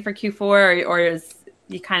getting ready for Q4, or is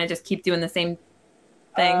you kind of just keep doing the same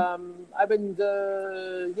thing? I've been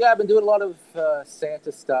doing a lot of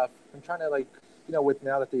Santa stuff. I'm trying to with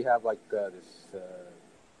now that they have this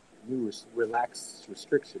new relaxed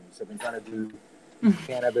restrictions. I've been trying to do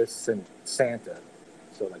cannabis and Santa,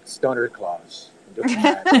 so like Stoner Claus. And doing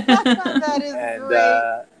that. That is And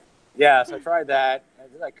great. so I tried that,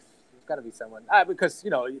 and there's got to be someone because it's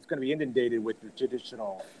going to be inundated with the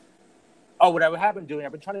traditional. Oh, what I have been doing,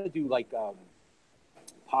 I've been trying to do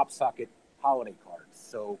pop socket holiday cards.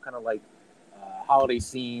 So kind of like holiday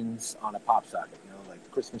scenes on a pop socket,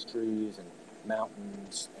 like Christmas trees and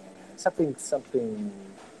mountains and something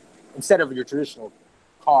instead of your traditional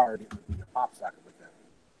card, it would be a pop socket with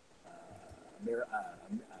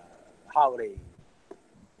a holiday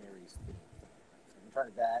berries theme. So I'm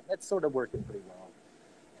trying that. That's sort of working pretty well.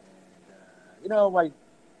 And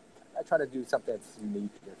I try to do something that's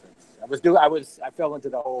unique, different. I fell into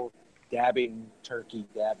the whole dabbing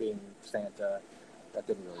Santa. That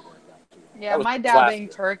didn't really work out too well. Yeah, my dabbing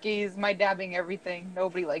turkeys, my dabbing everything.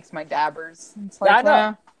 Nobody likes my dabbers. It's like, Yeah, I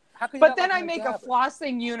know. How can you But not then like I my make dabber? a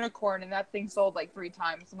flossing unicorn, and that thing sold like 3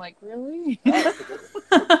 times. I'm like, really? Yeah,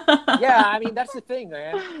 I mean that's the thing,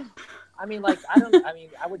 man. I mean,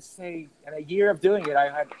 I would say in a year of doing it,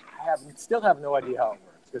 I still have no idea how it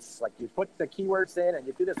works. It's like you put the keywords in and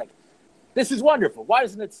you do this. Like, this is wonderful. Why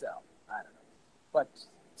doesn't it sell? I don't know. But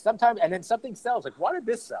sometimes, and then something sells. Like, why did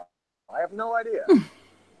this sell? I have no idea.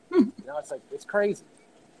 It's like it's crazy.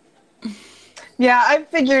 Yeah, I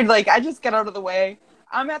figured I just get out of the way.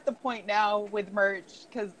 I'm at the point now with merch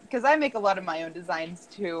because I make a lot of my own designs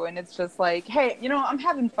too, and it's just like, hey, I'm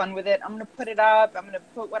having fun with it. I'm gonna put it up. I'm gonna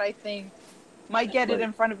put what I think might get it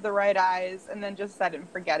in front of the right eyes, and then just set it and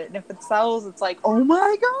forget it. And if it sells, it's like, oh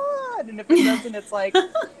my god. And if it doesn't, it's like,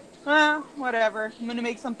 whatever. I'm gonna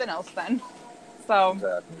make something else then.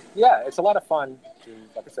 So yeah, it's a lot of fun to,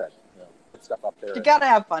 like I said, put stuff up there. You gotta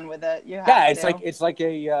have fun with it. You have it's like a it's like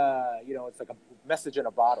a message in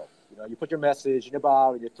a bottle. You put your message in a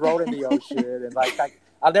bottle, you throw it in the ocean, and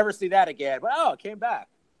I'll never see that again. But it came back.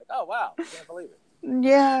 Like, oh wow, I can't believe it.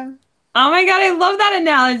 Yeah. Oh my god, I love that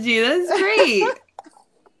analogy. That's great.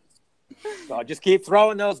 So just keep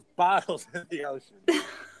throwing those bottles in the ocean.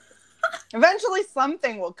 Eventually,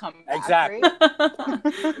 something will come back. Exactly. Right?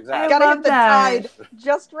 I Gotta love hit the that. tide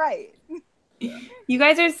just right. You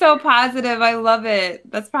guys are so positive. I love it.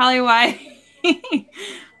 That's probably why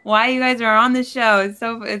why you guys are on the show. It's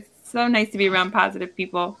so nice to be around positive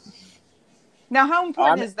people. Now, how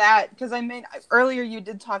important is that? Because I mean, earlier you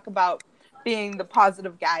did talk about being the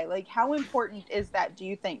positive guy. Like, how important is that, do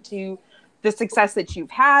you think, to the success that you've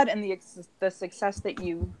had and the success that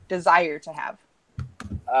you desire to have?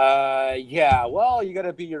 Yeah, well, you got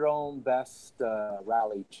to be your own best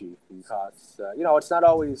rally chief, because it's not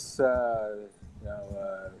always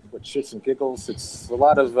with shits and giggles. It's a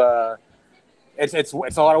lot of it's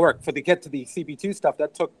a lot of work. To get to the CP2 stuff,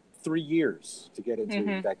 that took 3 years to get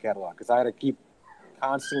into that catalog, because I had to keep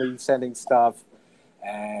constantly sending stuff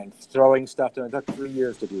and throwing stuff to it. It took 3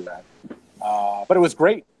 years to do that, but it was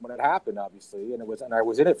great when it happened, obviously, and I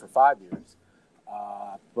was in it for 5 years.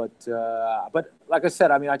 But like I said,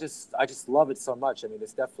 I mean, I just love it so much. I mean,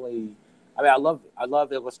 it's definitely, I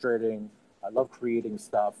love illustrating. I love creating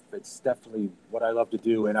stuff. It's definitely what I love to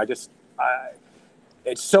do. And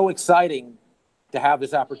it's so exciting to have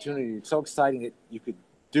this opportunity. It's so exciting that you could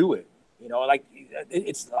do it.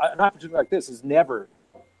 It's an opportunity like this has never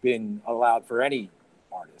been allowed for any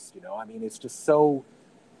artist. I mean, it's just so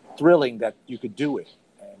thrilling that you could do it.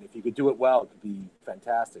 And if you could do it well, it could be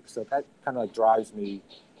fantastic. So that kind of drives me.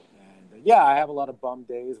 And yeah, I have a lot of bum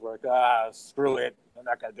days where screw it, I'm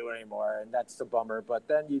not going to do it anymore. And that's a bummer. But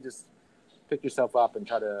then you just pick yourself up and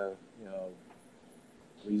try to,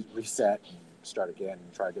 reset and start again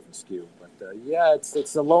and try a different SKU. But yeah,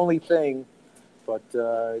 it's a lonely thing, but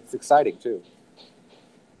it's exciting too.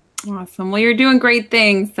 Awesome. Well, you're doing great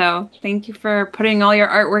things. So thank you for putting all your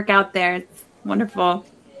artwork out there. It's wonderful.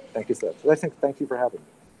 Thank you, Seth. Thank you for having me.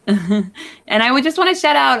 And I would just want to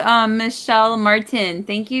shout out Michelle Martin.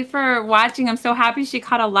 Thank you for watching. I'm so happy she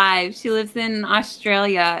caught a live. She lives in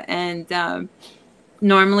Australia, and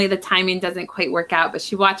normally the timing doesn't quite work out, but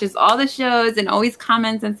she watches all the shows and always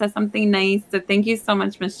comments and says something nice. So thank you so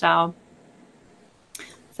much, Michelle.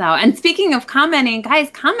 So, and speaking of commenting, guys,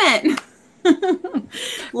 comment.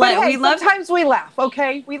 Sometimes we laugh,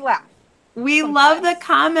 okay? We laugh. We love the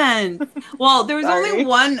comments. Well, there was only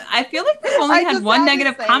one. I feel like we've only had one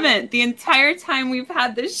negative comment the entire time we've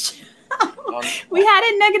had this show. We had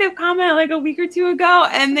a negative comment like a week or two ago,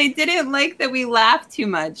 and they didn't like that we laughed too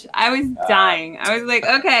much. I was dying. I was like,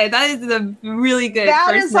 okay, that is a really good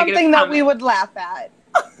That is something that we would laugh at.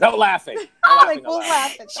 No laughing. We'll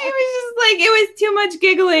laugh at that. She was just like, it was too much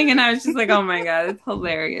giggling, and I was just like, oh my God, it's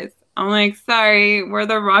hilarious. I'm like, sorry, we're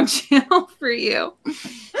the wrong channel for you.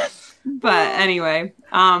 But anyway,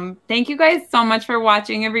 thank you guys so much for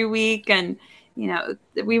watching every week. And,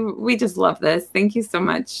 we just love this. Thank you so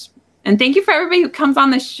much. And thank you for everybody who comes on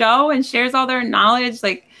the show and shares all their knowledge.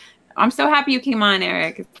 Like, I'm so happy you came on,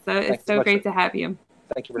 Eric. It's so great to have you.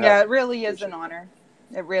 Thank you for having me. Yeah, it really is an honor.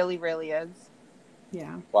 It really, really is.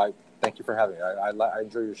 Yeah. Well, thank you for having me. I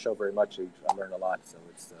enjoy your show very much. I learned a lot. So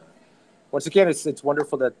it's, once again, it's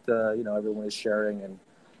wonderful that, everyone is sharing and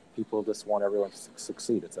people just want everyone to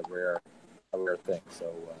succeed. It's a rare thing.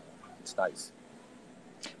 So it's nice.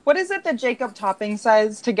 What is it that Jacob Topping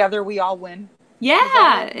says? Together we all win.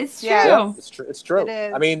 Yeah, it's true. Yeah, it's true. It's true. It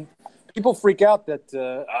is. I mean, people freak out that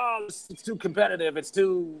it's too competitive.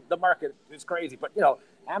 The market is crazy. But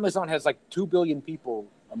Amazon has like 2 billion people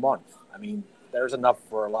a month. I mean, there's enough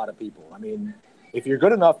for a lot of people. I mean, if you're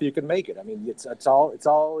good enough, you can make it. I mean, it's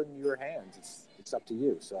all in your hands. It's up to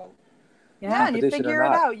you. So. Yeah, and you figure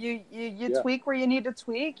it out. You tweak where you need to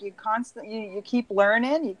tweak. You keep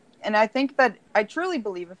learning. And I think that I truly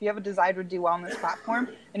believe if you have a desire to do well on this platform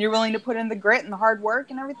and you're willing to put in the grit and the hard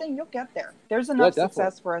work and everything, you'll get there. There's enough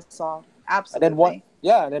success for us all. Absolutely.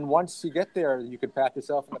 And then once you get there, you can pat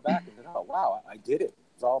yourself in the back and say, "Oh wow, I did it.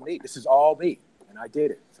 It's all me. This is all me, and I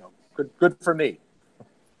did it. So good for me."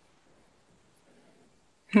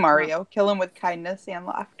 Mario, kill him with kindness and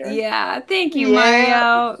laughter. Yeah, thank you,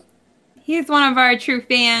 Mario. He's one of our true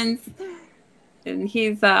fans, and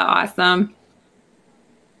he's awesome.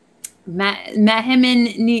 Met him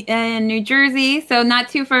in New Jersey, so not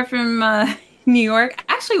too far from New York.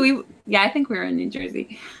 Actually, I think we were in New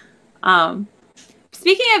Jersey.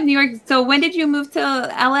 speaking of New York, so when did you move to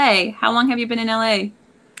LA? How long have you been in LA?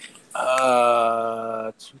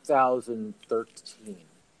 2013.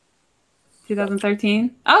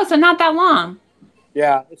 2013. Oh, so not that long.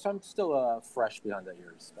 Yeah, I'm still fresh behind that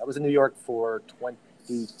years. I was in New York for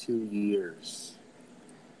 22 years.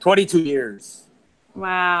 22 years.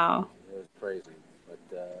 Wow. It was crazy, but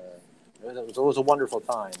it was a wonderful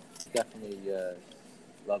time. Definitely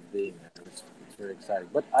loved being there. It's very exciting.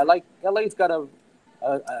 But I like LA's got a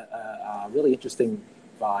really interesting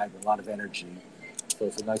vibe, a lot of energy. So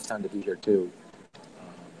it's a nice time to be here too.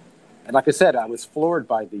 And like I said, I was floored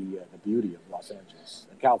by the beauty of Los Angeles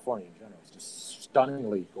and California in general. It's just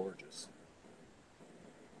stunningly gorgeous.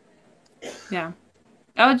 Yeah.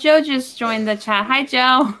 Oh, Joe just joined the chat. Hi,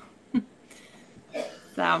 Joe.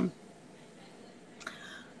 So,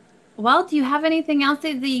 well, do you have anything else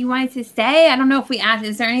that you wanted to say? I don't know if we asked.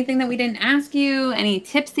 Is there anything that we didn't ask you? Any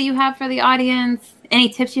tips that you have for the audience? Any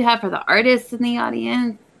tips you have for the artists in the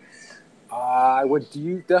audience? I would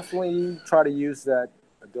definitely try to use that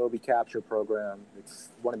Adobe Capture program. It's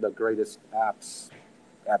one of the greatest apps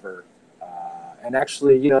ever. And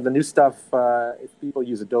actually, the new stuff, if people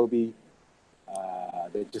use Adobe,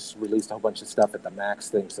 they just released a whole bunch of stuff at the Max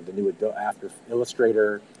thing. So the new After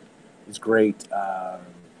Illustrator is great.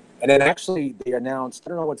 And then actually they announced, I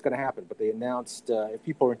don't know what's going to happen, but they announced, if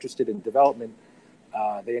people are interested in development,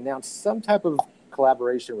 they announced some type of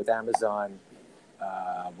collaboration with Amazon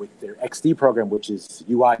with their XD program, which is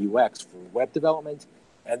UI UX for web development.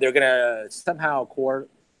 And they're going to somehow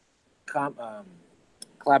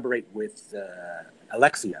collaborate with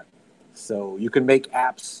Alexia. So you can make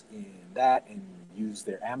apps in that and use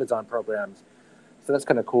their Amazon programs. So that's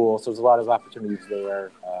kind of cool. So there's a lot of opportunities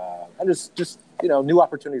there. And just new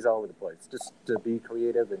opportunities all over the place. Just to be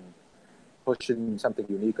creative and pushing something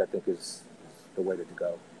unique, I think, is the way to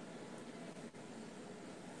go.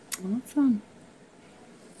 Awesome.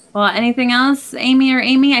 Well, anything else, Amy or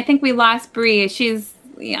Amy? I think we lost Bree. She's,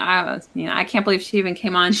 I can't believe she even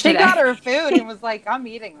came on today. She got her food and was like, I'm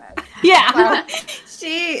eating this. Yeah.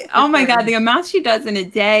 Oh my God, the amount she does in a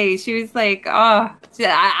day. She was like, I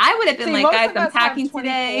would have been like, guys, I'm packing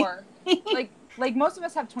today. like most of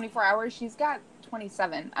us have 24 hours. She's got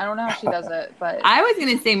 27. I don't know how she does it, but I was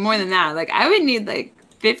going to say more than that. Like, I would need like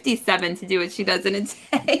 57 to do what she does in a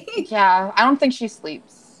day. Yeah, I don't think she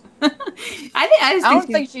sleeps. I don't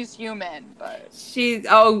think she's human, but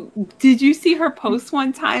did you see her post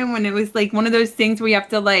one time when it was like one of those things where you have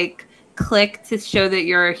to like click to show that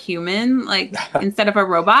you're a human, like instead of a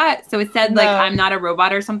robot? So it said like, I'm not a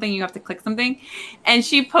robot or something. You have to click something. And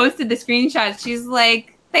she posted the screenshot. She's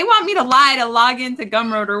like, they want me to lie to log into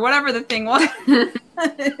Gumroad or whatever the thing was.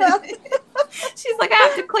 She's like, I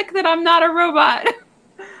have to click that I'm not a robot.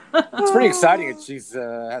 It's pretty exciting that she's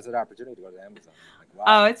has an opportunity to go to Amazon. Like, wow.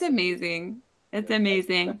 Oh, it's amazing. It's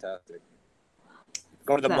amazing. That's fantastic.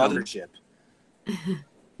 Go to the mothership.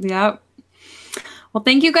 Yep. Well,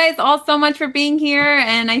 thank you guys all so much for being here.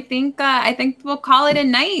 And I think we'll call it a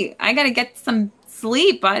night. I got to get some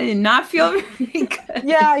sleep. I did not feel very good.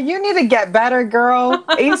 Yeah, you need to get better, girl.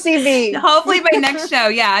 ACV. Hopefully by next show.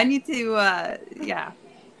 Yeah, I need to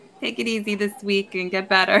take it easy this week and get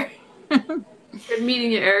better. Good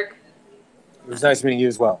meeting you, Eric. It was nice meeting you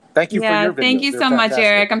as well. Thank you for your videos. Thank you so much,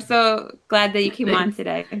 Eric. I'm so glad that you came on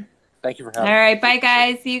today. Thank you for having me. All right, bye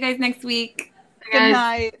guys. See you guys next week. Good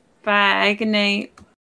night. Bye. Good night.